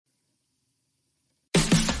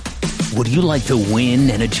Would you like to win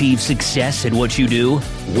and achieve success at what you do?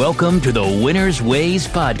 Welcome to the Winner's Ways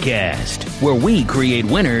podcast, where we create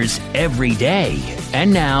winners every day.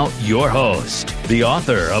 And now, your host, the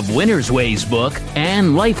author of Winner's Ways book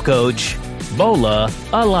and life coach, Bola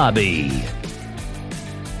Alabi.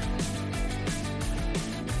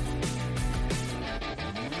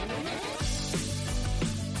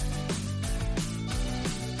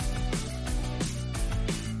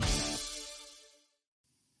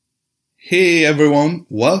 Hey everyone,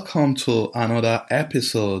 welcome to another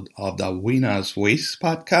episode of the Winner's Ways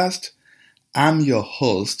podcast. I'm your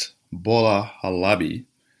host, Bola Alabi.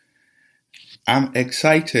 I'm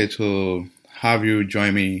excited to have you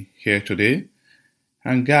join me here today.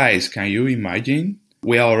 And guys, can you imagine?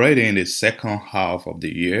 We are already in the second half of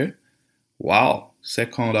the year. Wow,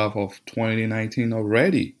 second half of 2019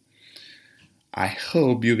 already. I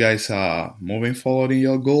hope you guys are moving forward in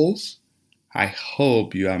your goals. I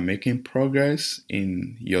hope you are making progress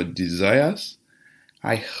in your desires.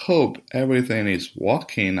 I hope everything is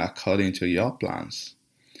working according to your plans.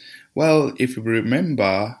 Well, if you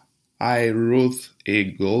remember, I wrote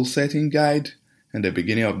a goal setting guide in the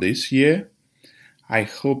beginning of this year. I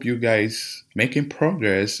hope you guys making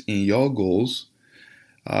progress in your goals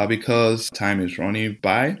because time is running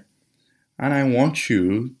by, and I want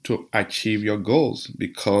you to achieve your goals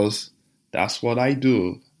because that's what I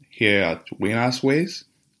do. Here at Winner's Ways,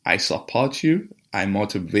 I support you, I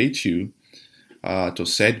motivate you to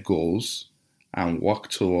set goals and work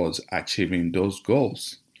towards achieving those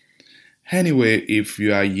goals. Anyway, if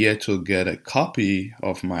you are yet to get a copy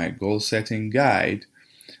of my goal setting guide,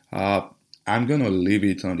 I'm going to leave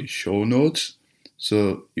it on the show notes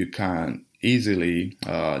so you can easily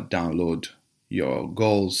download your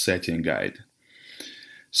goal setting guide.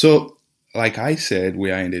 So, like I said,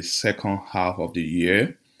 we are in the second half of the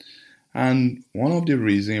year. And one of the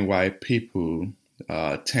reasons why people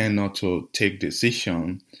tend not to take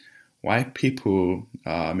decisions, why people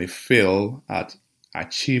may fail at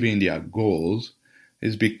achieving their goals,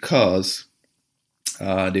 is because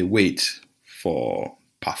they wait for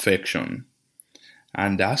perfection.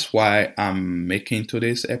 And that's why I'm making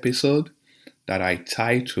today's episode that I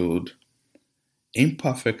titled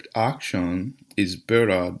Imperfect Action is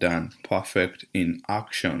Better Than Perfect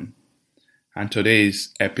Inaction. And today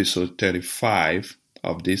is episode 35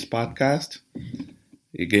 of this podcast,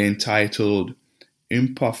 again titled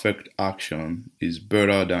Imperfect Action is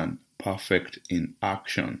Better Than Perfect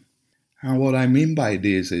Inaction. And what I mean by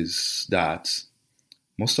this is that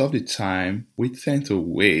most of the time we tend to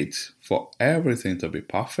wait for everything to be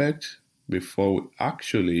perfect before we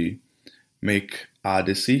actually make our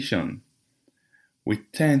decision. We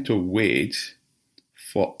tend to wait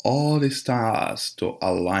for all the stars to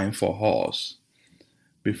align for us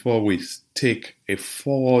before we take a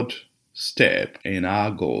forward step in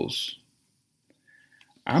our goals.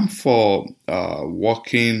 I'm for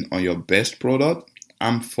working on your best product.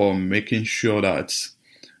 I'm for making sure that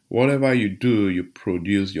whatever you do, you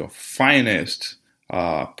produce your finest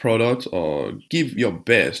product or give your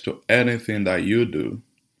best to anything that you do.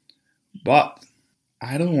 But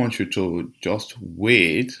I don't want you to just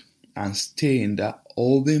wait and stay in that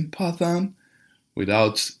holding pattern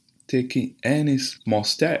without taking any small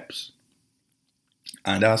steps.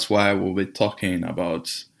 And that's why we'll be talking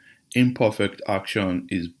about imperfect action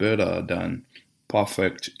is better than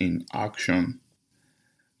perfect inaction.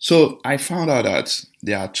 So I found out that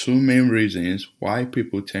there are two main reasons why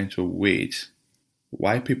people tend to wait,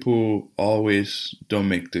 why people always don't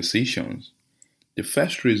make decisions. The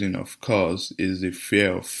first reason, of course, is the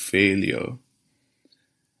fear of failure.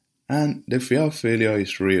 And the fear of failure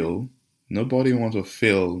is real. Nobody wants to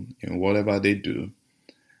fail in whatever they do.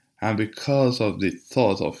 And because of the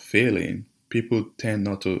thought of failing, people tend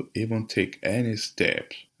not to even take any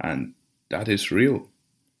steps. And that is real.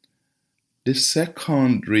 The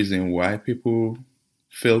second reason why people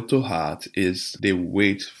fail to act is they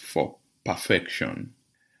wait for perfection.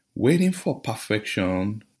 Waiting for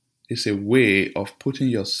perfection is a way of putting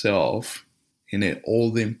yourself in a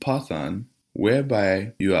holding pattern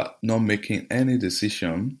whereby you are not making any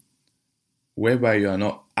decision, whereby you are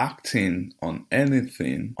not acting on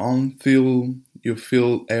anything until you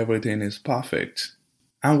feel everything is perfect.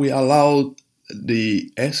 And we allow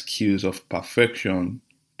the excuse of perfection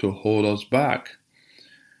to hold us back.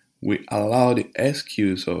 We allow the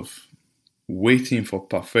excuse of waiting for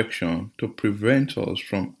perfection to prevent us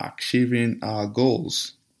from achieving our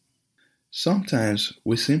goals. Sometimes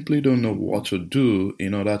we simply don't know what to do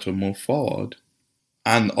in order to move forward.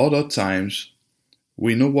 And other times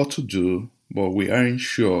we know what to do, but we aren't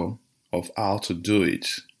sure of how to do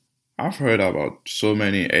it. I've heard about so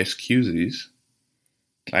many excuses.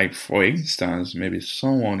 Like for instance, maybe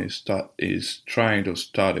someone is trying to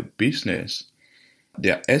start a business.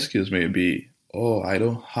 Their excuse may be, "Oh, I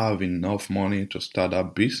don't have enough money to start a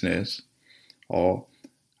business," or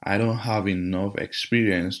 "I don't have enough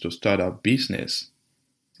experience to start a business."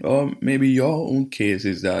 Or maybe your own case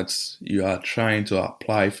is that you are trying to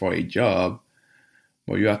apply for a job,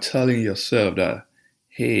 but you are telling yourself that,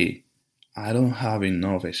 "Hey, I don't have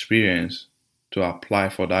enough experience to apply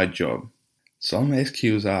for that job." Some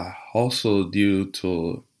excuses are also due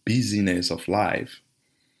to busyness of life.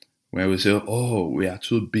 When we say, "Oh, we are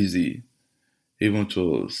too busy even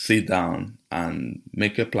to sit down and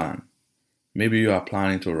make a plan." Maybe you are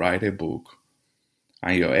planning to write a book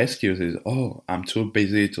and your excuse is, "Oh, I'm too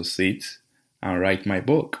busy to sit and write my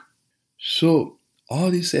book." So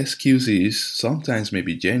all these excuses sometimes may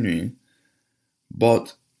be genuine,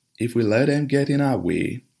 but if we let them get in our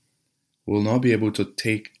way, we'll not be able to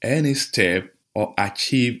take any step or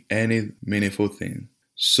achieve any meaningful thing.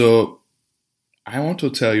 So I want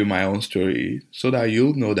to tell you my own story so that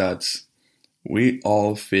you'll know that we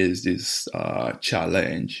all face this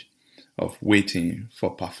challenge of waiting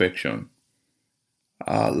for perfection.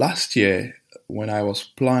 Last year, when I was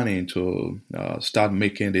planning to start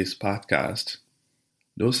making this podcast,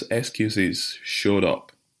 those excuses showed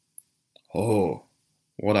up. "Oh,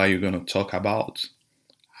 what are you going to talk about?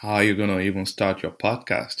 How are you going to even start your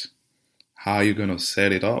podcast? How are you going to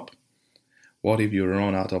set it up? What if you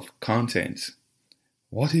run out of content?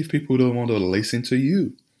 What if people don't want to listen to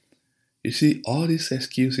you?" You see, all these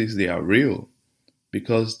excuses, they are real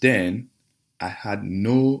because then I had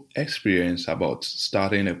no experience about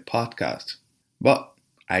starting a podcast. But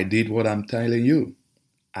I did what I'm telling you.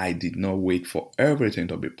 I did not wait for everything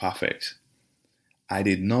to be perfect. I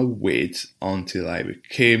did not wait until I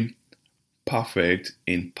became perfect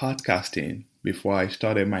in podcasting before I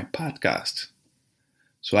started my podcast.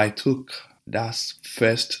 So I took that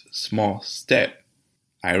first small step.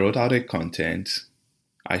 I wrote out a content.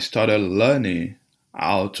 I started learning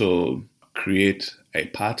how to create a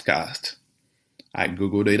podcast. I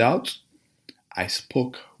Googled it out. I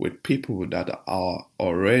spoke with people that are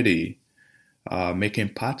already making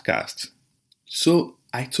podcasts. So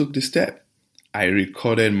I took the step. I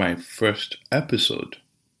recorded my first episode,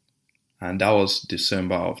 and that was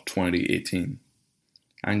December of 2018.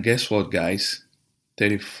 And guess what, guys?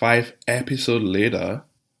 35 episodes later,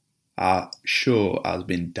 our show has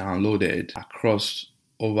been downloaded across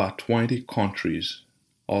over 20 countries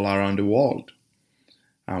all around the world.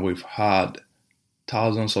 And we've had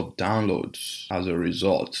thousands of downloads as a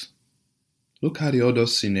result. Look at the other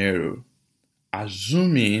scenario.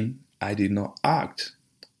 Assuming I did not act,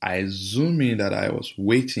 assuming that I was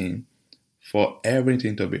waiting for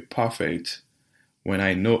everything to be perfect when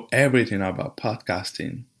I know everything about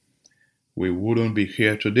podcasting, we wouldn't be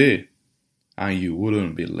here today and you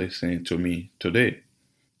wouldn't be listening to me today.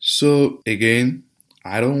 So again,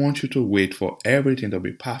 I don't want you to wait for everything to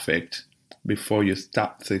be perfect before you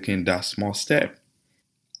start taking that small step.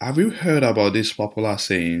 Have you heard about this popular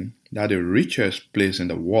saying that the richest place in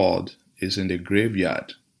the world is in the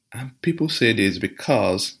graveyard? And people say this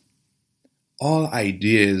because all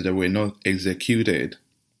ideas that were not executed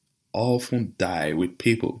often die with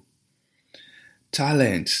people.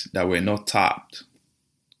 Talents that were not tapped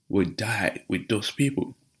will die with those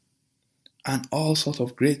people. And all sorts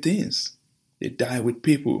of great things, they die with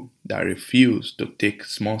people that refuse to take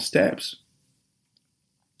small steps.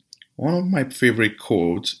 One of my favorite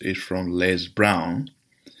quotes is from Les Brown,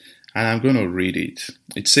 and I'm going to read it.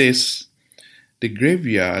 It says, "The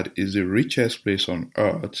graveyard is the richest place on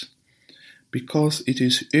earth because it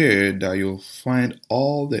is here that you'll find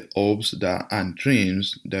all the hopes and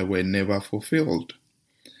dreams that were never fulfilled,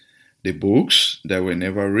 the books that were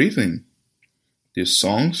never written, the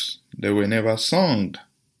songs that were never sung,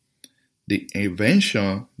 the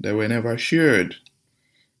invention that were never shared,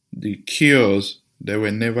 the cures that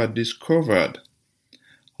were never discovered,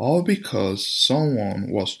 all because someone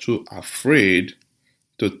was too afraid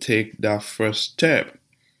to take that first step.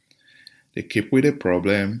 They keep with a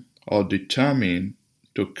problem or determined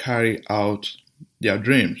to carry out their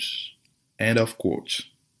dreams." End of quote.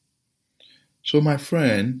 So my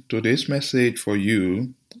friend, today's message for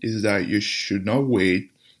you is that you should not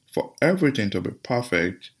wait for everything to be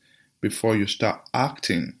perfect before you start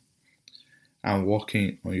acting and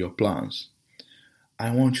working on your plans. I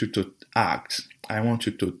want you to act. I want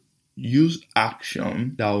you to use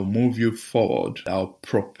action that will move you forward, that will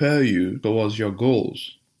propel you towards your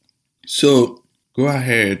goals. So go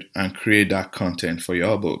ahead and create that content for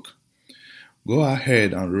your book. Go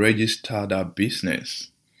ahead and register that business.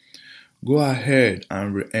 go ahead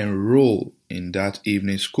and enroll in that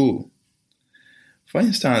evening school. For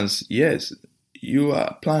instance, yes, you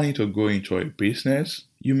are planning to go into a business.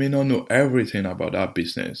 You may not know everything about that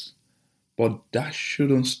business, but that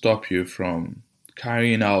shouldn't stop you from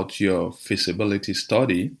carrying out your feasibility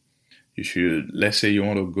study. You should, let's say you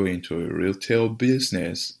want to go into a retail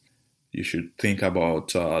business, you should think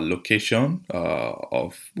about location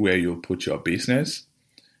of where you put your business.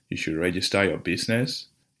 You should register your business.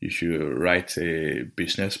 You should write a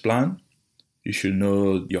business plan. You should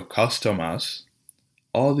know your customers.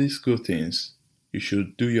 All these good things. You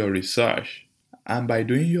should do your research. And by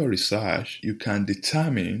doing your research, you can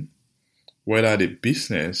determine whether the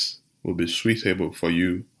business will be suitable for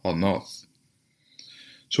you or not.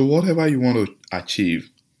 So whatever you want to achieve,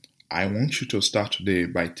 I want you to start today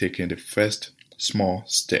by taking the first small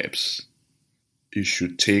steps. You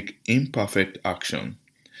should take imperfect action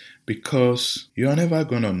because you are never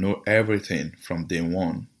going to know everything from day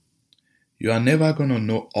one. You are never going to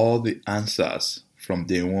know all the answers from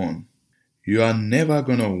day one. You are never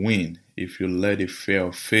going to win if you let the fear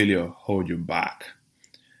of failure hold you back.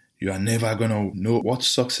 You are never going to know what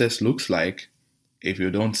success looks like if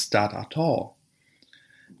you don't start at all.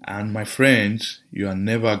 And my friends, you are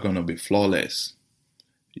never going to be flawless.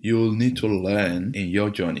 You'll need to learn in your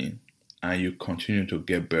journey and you continue to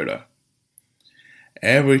get better.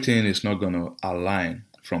 Everything is not going to align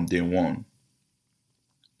from day one.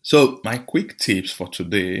 So my quick tips for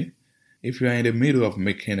today, if you are in the middle of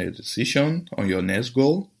making a decision on your next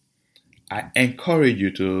goal, I encourage you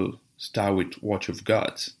to start with what you've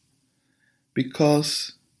got.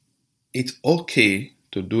 Because it's okay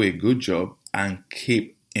to do a good job and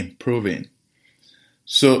keep improving.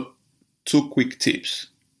 So, 2 quick tips.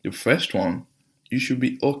 The first one, you should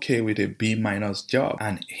be okay with a B- job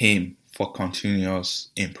and aim for continuous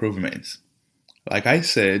improvement. Like I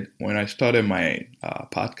said, when I started my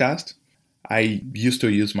podcast, I used to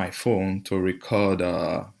use my phone to record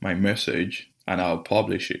my message and I'll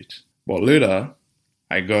publish it. But later,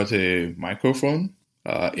 I got a microphone,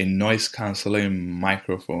 a noise cancelling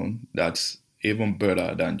microphone that's even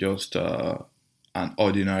better than just an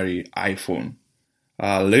ordinary iPhone.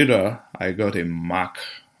 Later, I got a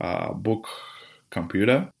MacBook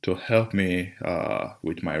computer to help me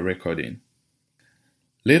with my recording.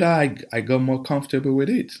 Later, I got more comfortable with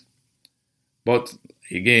it. But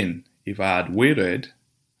again, if I had waited,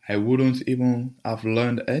 I wouldn't even have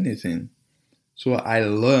learned anything. So I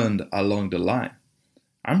learned along the line.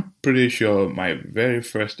 I'm pretty sure my very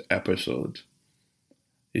first episode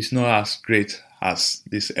is not as great as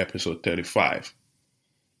this episode 35.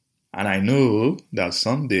 And I know that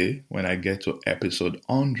someday when I get to episode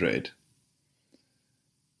 100,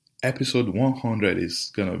 episode 100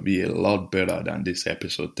 is going to be a lot better than this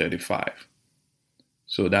episode 35.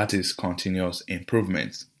 So that is continuous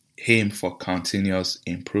improvement. Aim for continuous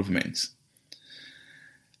improvement.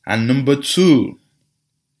 And number 2,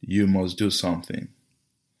 you must do something.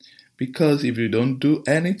 Because if you don't do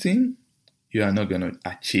anything, you are not going to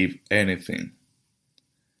achieve anything.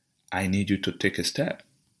 I need you to take a step.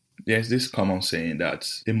 There's this common saying that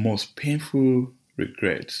the most painful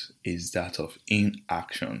regret is that of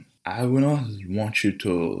inaction. I will not want you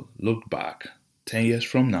to look back 10 years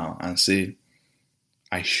from now and say,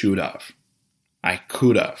 I should have, I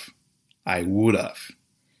could have, I would have.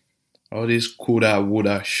 All this coulda,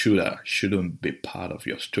 woulda, shoulda shouldn't be part of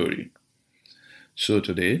your story. So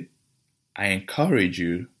today, I encourage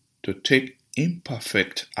you to take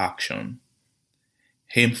imperfect action,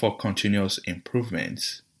 aim for continuous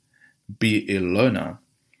improvements, be a learner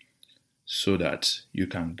so that you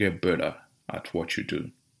can get better at what you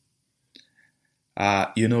do.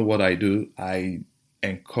 You know what I do? I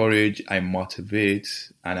encourage, I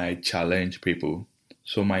motivate, and I challenge people.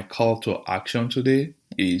 So my call to action today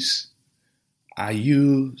is, are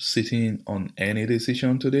you sitting on any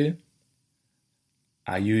decision today?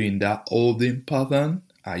 Are you in that holding pattern?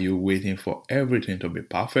 Are you waiting for everything to be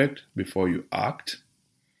perfect before you act?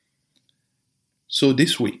 So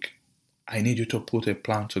this week, I need you to put a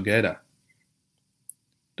plan together.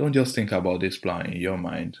 Don't just think about this plan in your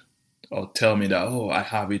mind or tell me that, oh, I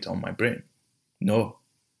have it on my brain. No,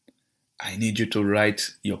 I need you to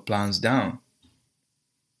write your plans down.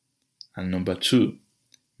 And number 2,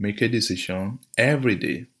 make a decision every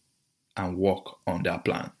day and work on that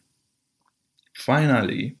plan.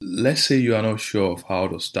 Finally, let's say you are not sure of how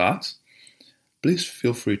to start. Please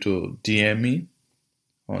feel free to DM me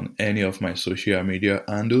on any of my social media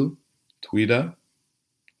handle, Twitter,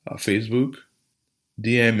 Facebook.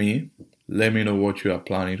 DM me, let me know what you are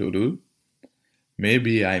planning to do.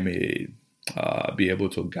 Maybe I may be able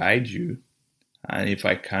to guide you And if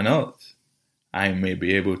I cannot, I may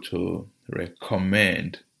be able to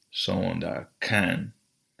recommend someone that can.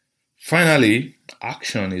 Finally,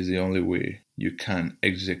 action is the only way you can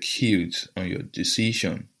execute on your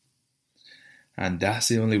decision. And that's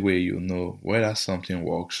the only way you know whether something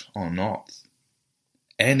works or not.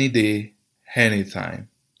 Any day, anytime,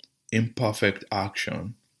 imperfect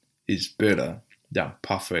action is better than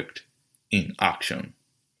perfect inaction.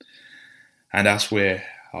 And that's where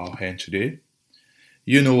I'll end today.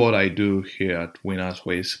 You know what I do here at Winners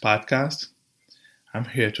Ways Podcast. I'm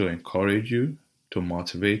here to encourage you, to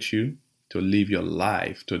motivate you, to live your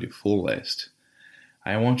life to the fullest.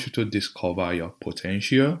 I want you to discover your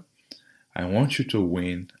potential. I want you to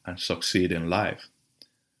win and succeed in life.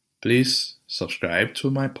 Please subscribe to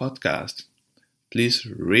my podcast. Please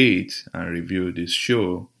rate and review this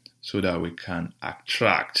show so that we can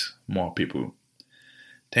attract more people.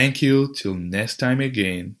 Thank you. Till next time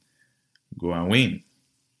again. Go and win.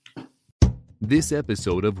 This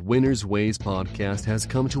episode of Winners Ways Podcast has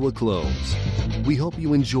come to a close. We hope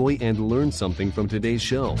you enjoy and learn something from today's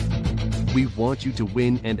show. We want you to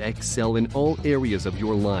win and excel in all areas of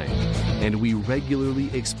your life, and we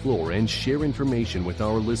regularly explore and share information with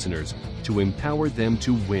our listeners to empower them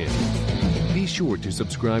to win. Be sure to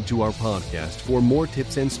subscribe to our podcast for more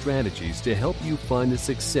tips and strategies to help you find the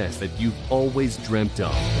success that you've always dreamt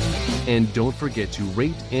of. And don't forget to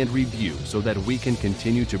rate and review so that we can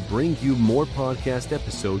continue to bring you more podcast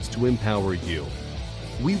episodes to empower you.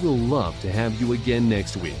 We will love to have you again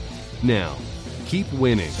next week. Now, keep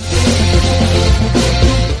winning.